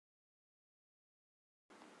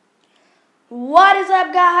What is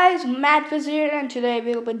up, guys? Mathwiz here, and today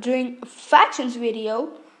we'll be doing a factions video.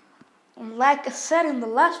 Like I said in the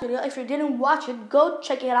last video, if you didn't watch it, go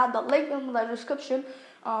check it out. The link in the description,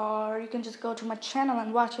 or you can just go to my channel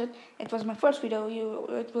and watch it. It was my first video.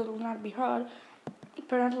 It will not be hard.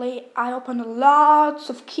 Apparently, I opened lots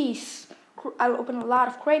of keys. I opened a lot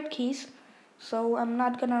of crate keys, so I'm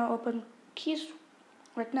not gonna open keys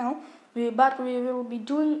right now. But we will be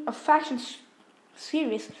doing a factions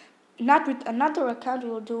series. Not with another account,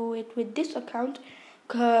 we'll do it with this account,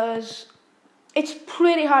 because it's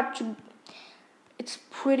pretty hard.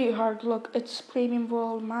 Look, it's premium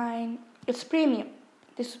world mine. It's premium.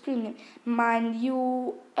 This is premium. Mine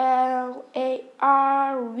ULARV,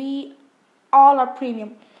 all are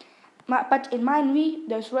premium. But in mine V,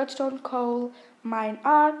 there's redstone coal, mine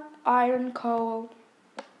R, iron coal,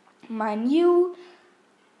 mine U,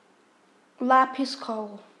 lapis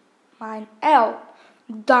coal, mine L,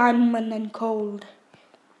 diamond and gold.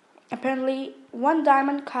 Apparently, one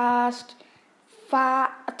diamond cost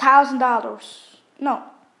 $1,000. No.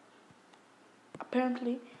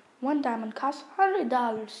 Apparently, one diamond costs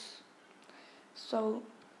 $100. So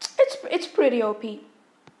it's pretty OP.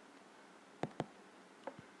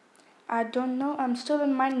 I don't know. I'm still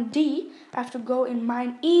in mine D. I have to go in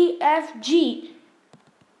mine E, F, G.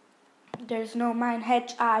 There's no mine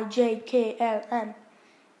H, I, J, K, L, M.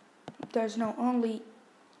 There's no only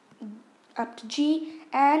up to G,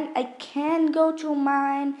 and I can go to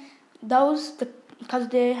mine those because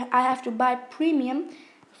I have to buy premium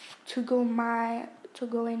to go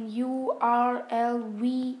in U, R, L,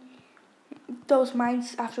 V. Those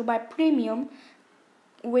mines I have to buy premium,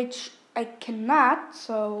 which I cannot.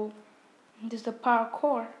 So this is the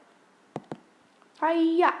parkour.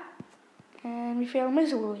 Hiya, and we fail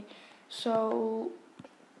miserably. So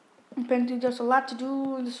apparently there's a lot to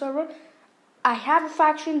do in the server. I have a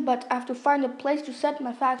faction, but I have to find a place to set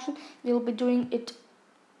my faction. We'll be doing it.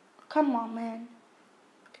 Come on, man.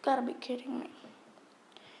 You gotta be kidding me.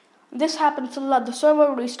 This happens a lot. The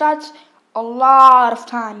server restarts a lot of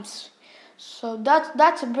times. So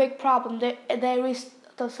that's a big problem. The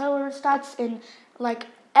server restarts in like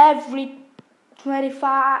every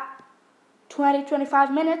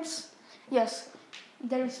 25 minutes. Yes.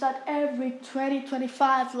 They restart every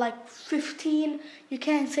 20-25, like 15. You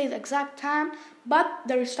can't say the exact time, but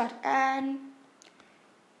they restart, and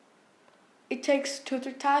it takes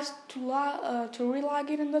 2-3 times to relog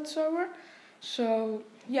in that server. So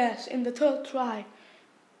yes, in the third try.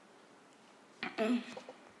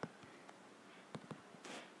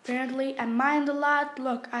 Apparently, I mined a lot.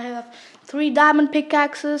 Look, I have 3 diamond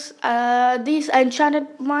pickaxes. These enchanted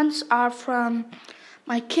ones are from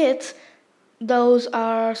my kits. Those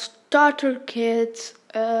are starter kits.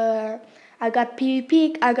 I got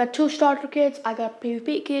PvP. I got 2 starter kits. I got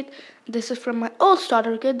PvP kit. This is from my old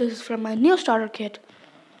starter kit. This is from my new starter kit.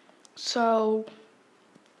 So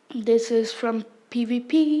this is from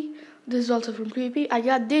PvP. This is also from PvP. I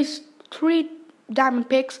got these 3 diamond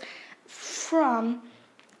picks from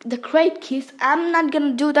the crate keys. I'm not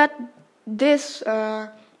gonna do that this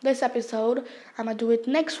episode. I'm gonna do it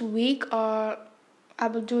next week, or I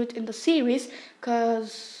will do it in the series, I'm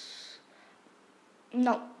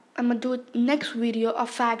gonna do it next video of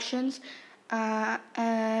factions,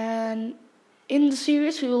 and in the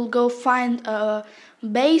series we will go find a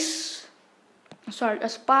place to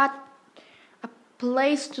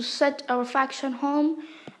set our faction home,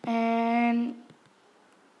 and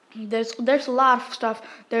there's a lot of stuff.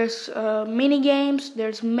 There's mini games,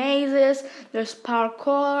 there's mazes, there's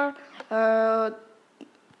parkour,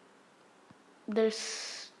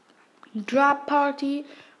 there's drop party.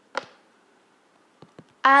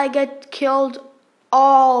 I get killed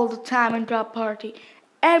all the time in drop party.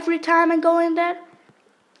 Every time I go in there,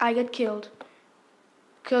 I get killed,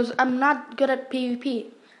 because I'm not good at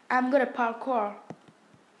PvP. I'm good at parkour.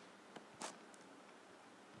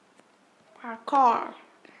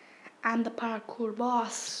 I'm the parkour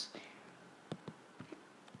boss.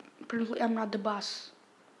 Apparently I'm not the boss.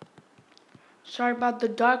 Sorry about the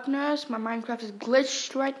darkness. My Minecraft is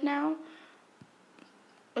glitched right now.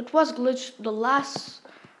 It was glitched the last.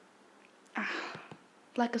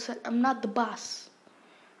 Like I said, I'm not the boss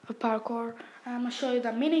of parkour. I'm gonna show you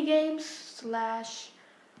the mini games /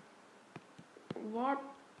 warp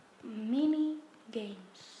mini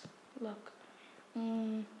games. Look.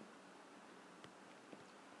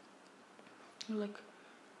 Look.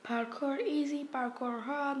 Parkour easy, parkour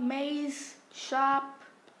hard, maze, shop.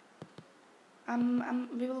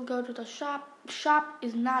 We will go to the shop. Shop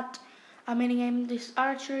is not a mini game. This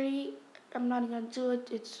archery, I'm not gonna do it.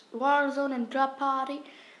 It's Warzone and drop party.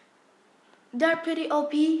 they're pretty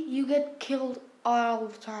OP. You get killed all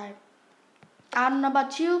the time. I don't know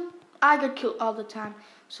about you, I get killed all the time.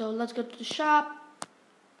 So let's go to the shop.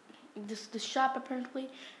 This is the shop apparently.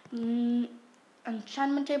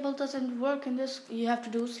 Enchantment table doesn't work in this. You have to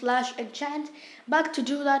do /enchant. But to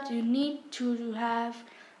do that, you need to have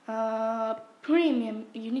premium.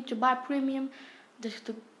 You need to buy premium. This is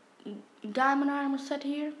the diamond armor set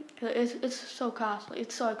here. It's so costly.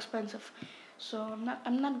 It's so expensive. So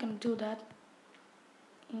I'm not gonna do that.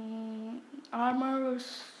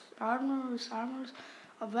 Armors,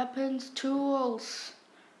 weapons, tools.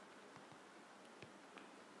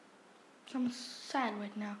 I'm sad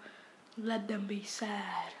right now. Let them be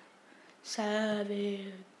sad.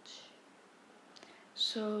 Savage.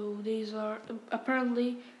 So these are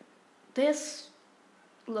apparently this.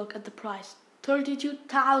 Look at the price.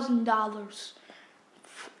 $32,000.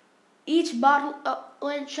 Each bottle of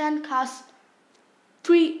enchant costs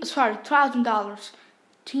 $1,000.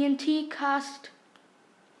 TNT cost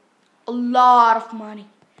a lot of money,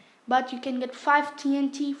 but you can get 5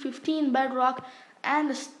 TNT, 15 bedrock,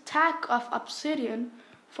 and a stack of obsidian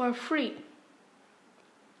for free.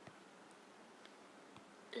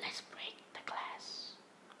 Let's break the glass.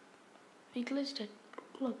 We glitched it.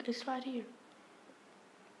 Look, it's right here.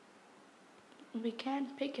 We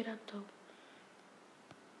can't pick it up though.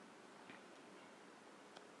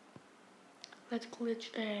 Let's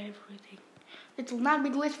glitch everything. It will not be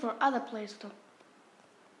glitched for other places though.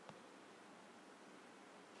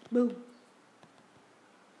 Boom.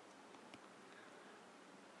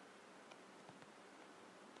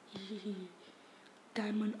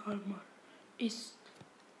 Diamond armor is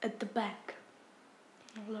at the back.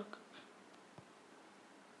 Look.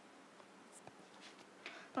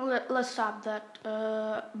 Let's stop that.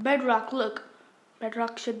 Bedrock, look.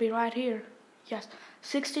 Bedrock should be right here. Yes.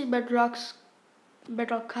 60 bedrock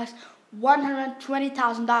costs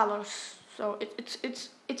 $120,000. So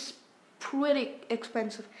it's pretty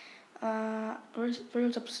expensive.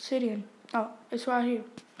 Where's obsidian? Oh, it's right here.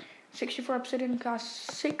 64 obsidian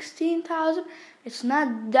costs 16,000. It's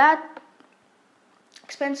not that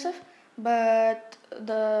expensive, but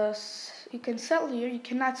you can sell here. You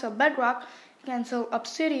cannot sell bedrock. You can sell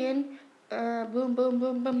obsidian. Boom, boom,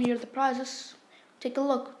 boom, boom. Here are the prices. Take a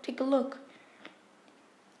look. Take a look.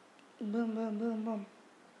 Boom, boom, boom, boom.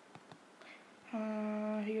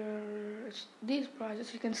 Here it's these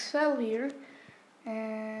prices you can sell here,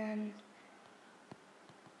 and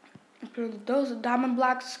those diamond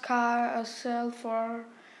blocks sell for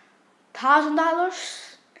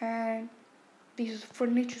 $1,000, and this is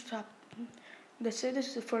furniture shop. They say this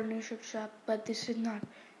is a furniture shop, but this is not.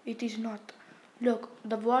 It is not. Look,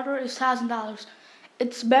 the water is $1,000.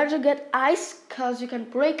 It's better to get ice because you can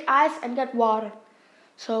break ice and get water.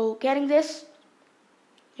 So getting this,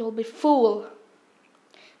 you'll be fooled.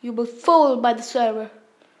 You'll be fooled by the server.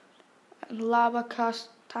 And lava costs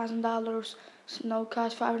 $1,000. Snow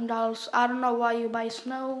costs $500. I don't know why you buy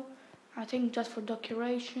snow. I think just for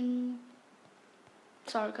decoration.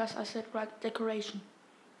 Sorry guys, I said right, decoration.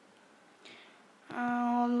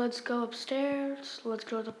 Let's go upstairs. Let's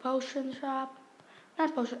go to the potion shop.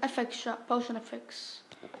 Not potion, FX shop. Potion FX.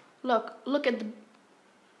 Look at the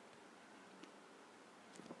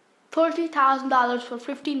 $30,000 for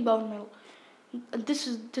 15 bone meal. This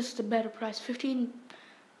is the better price. 15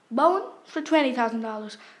 bone for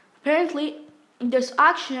 $20,000. Apparently, there's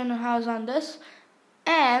auction house on this,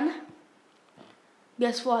 and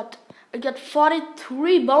guess what? I got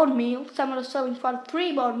 43 bone meal. Someone was selling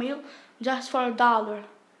 43 bone meal just for $1.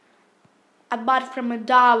 I bought it from a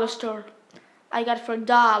dollar store. I got it for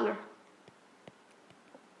 $1.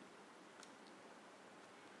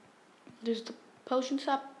 There's the potion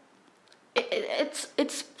shop.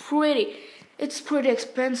 It's pretty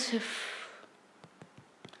expensive.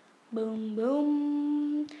 Boom,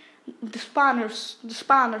 boom. The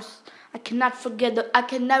spawners. I cannot forget that. I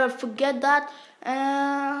can never forget that.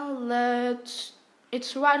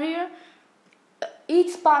 It's right here.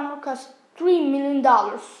 Each spawner costs $3 million.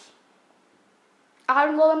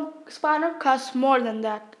 Iron Golem spawner costs more than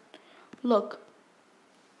that. Look.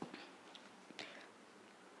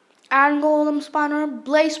 Iron Golem spawner,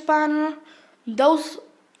 Blaze spawner, those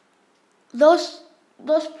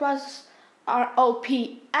prices are OP,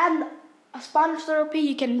 and spawners are OP.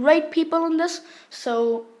 You can raid people in this,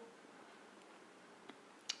 so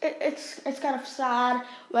it's kind of sad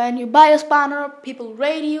when you buy a spawner, people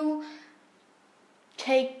raid you,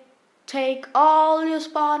 take all your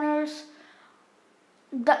spawners.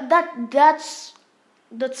 That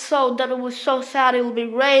was so sad. It will be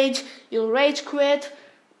rage. You'll rage quit.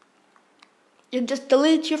 You just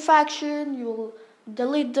delete your faction. You'll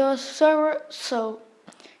delete the server. So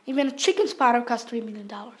even a chicken spider costs $3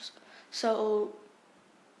 million. So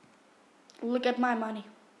look at my money.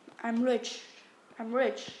 I'm rich. I'm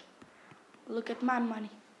rich. Look at my money.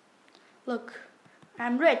 Look,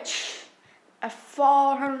 I'm rich. At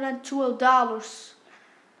 $412.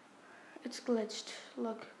 It's glitched.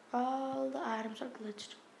 Look, all the items are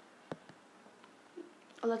glitched.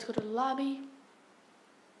 Let's go to the lobby.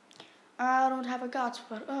 I don't have a god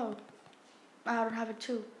spot. Oh, I don't have it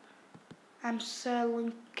too. I'm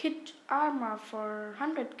selling kit armor for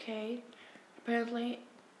 100k. Apparently,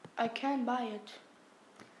 I can't buy it.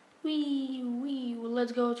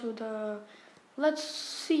 Let's go to the. Let's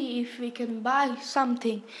see if we can buy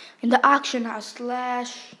something in the auction house.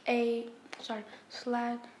 Slash a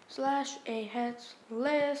heads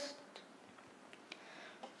list.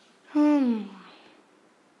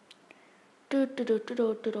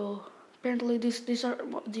 Apparently these are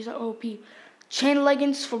OP. Chain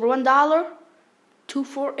leggings for $1.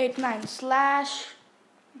 2489 slash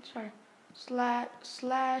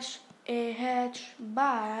a hedge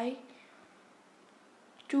by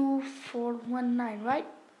 2419, right?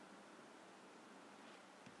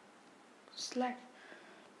 Slash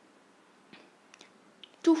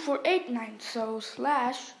 2489. So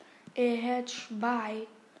slash a hedge by.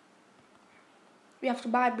 We have to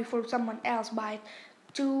buy it before someone else buy it.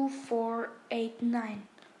 2489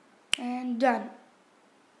 and done.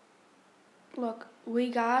 Look, we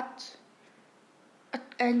got an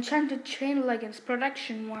enchanted chain leggings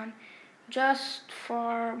production one just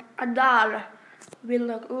for $1. We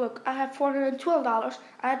look, I have $412.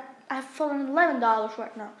 I have $411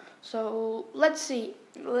 right now. So let's see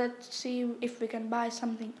if we can buy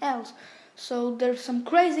something else. So there's some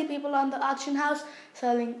crazy people on the auction house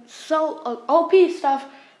selling OP stuff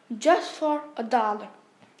just for $1.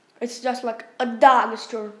 It's just like $1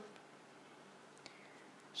 store.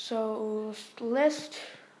 So list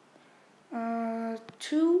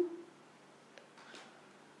 2.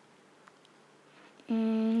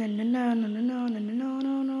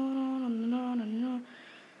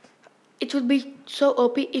 It would be so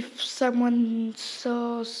OP if someone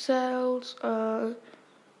sells a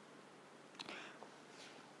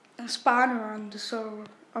spawner on the server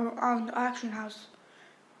or on the auction house.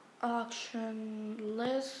 Auction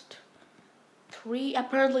list 3.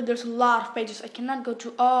 Apparently there's a lot of pages. I cannot go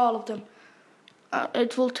to all of them.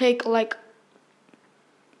 It will take like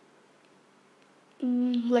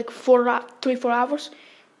 4 hours.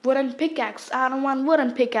 Wooden pickaxe. I don't want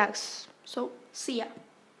wooden pickaxe. So see ya.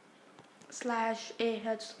 Slash a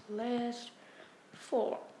heads list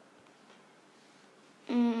 4.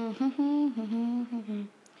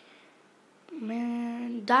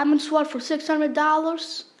 Man, diamond sword for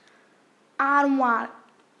 $600. I don't want it.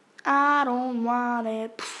 I don't want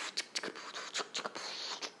it.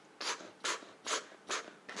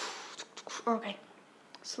 Okay.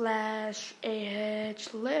 Slash a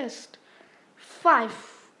hedge list 5.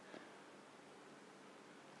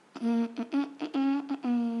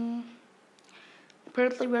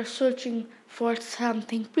 Apparently we're searching for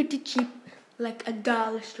something pretty cheap, like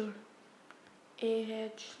 $1 store. A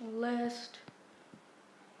hedge list.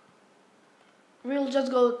 We'll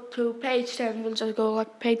just go to page 10. We'll just go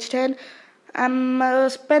like page 10.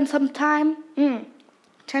 Spend some time.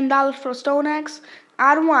 $10 for a stone axe.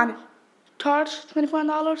 I don't want it. Torch,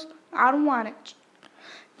 $24. I don't want it.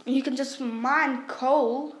 You can just mine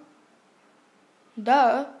coal.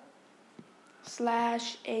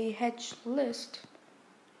 Slash a hedge list.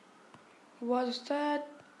 Was that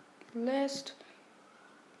list?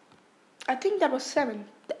 I think that was 7.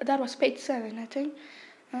 That was page 7, I think.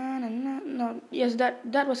 No. Yes,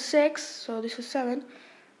 that was 6. So this was 7.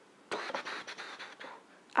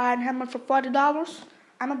 Iron hammer for $40.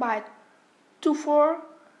 I'ma buy it.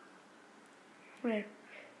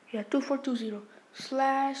 2420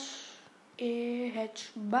 slash a hedge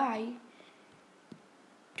buy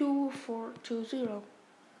 2420.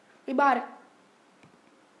 We bought it.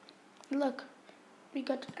 Look, we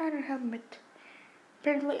got an iron helmet.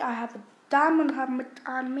 Apparently I have a diamond helmet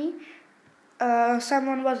on me.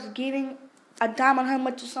 Someone was giving a diamond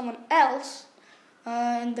helmet to someone else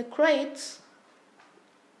in the crates.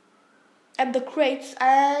 At the crates,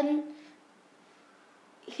 and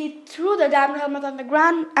he threw the diamond helmet on the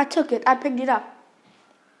ground. I took it. I picked it up.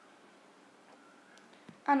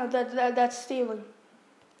 I know that's stealing,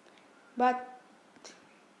 but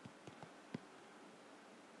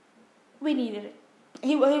we needed it.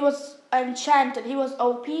 He was enchanted. He was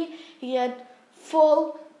OP. He had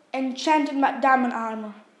full enchanted diamond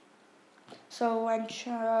armor. So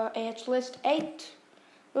AH list 8.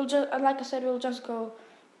 We'll just, like I said, we'll just go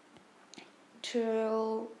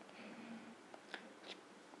till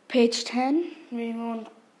page 10. We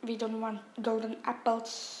don't want golden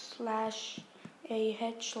apples /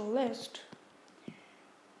 AH list.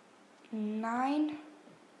 9.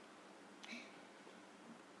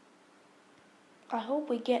 I hope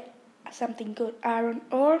we get something good. Iron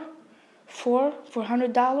ore. 4 for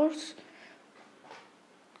 $100.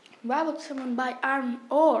 Why would someone buy iron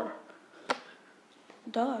ore?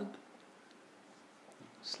 Dog.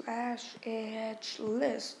 / AH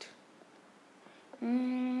list.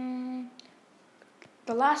 The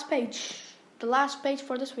last page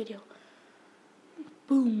for this video.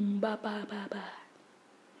 Boom, ba ba ba ba.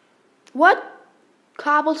 What?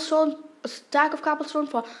 Cobblestone, a stack of cobblestone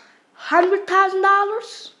for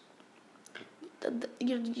 $100,000?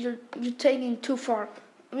 You're taking too far.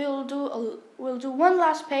 We'll do one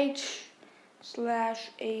last page /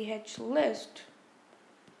 AH list.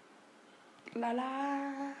 La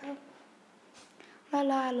la la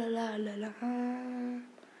la la la la la.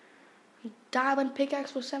 Diamond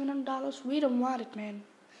pickaxe for $700. We don't want it, man.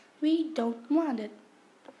 We don't want it.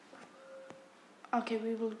 Okay,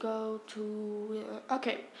 we will go to.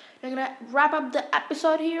 Okay, we're gonna wrap up the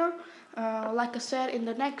episode here. Like I said, in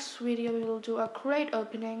the next video, we will do a crate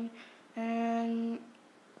opening, and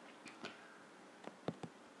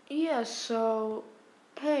yeah. So,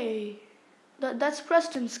 hey, that's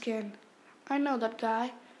Preston's skin. I know that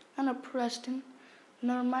guy. I know Preston.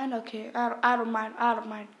 Never mind. Okay, I don't mind. I don't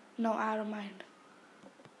mind. No, I don't mind.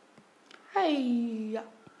 Hey,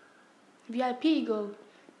 VIP gold.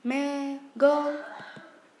 Man, gold.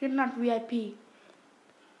 You're not VIP.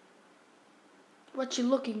 What you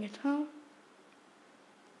looking at, huh?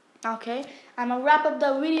 Okay, I'm gonna wrap up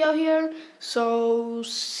the video here. So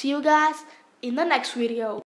see you guys in the next video.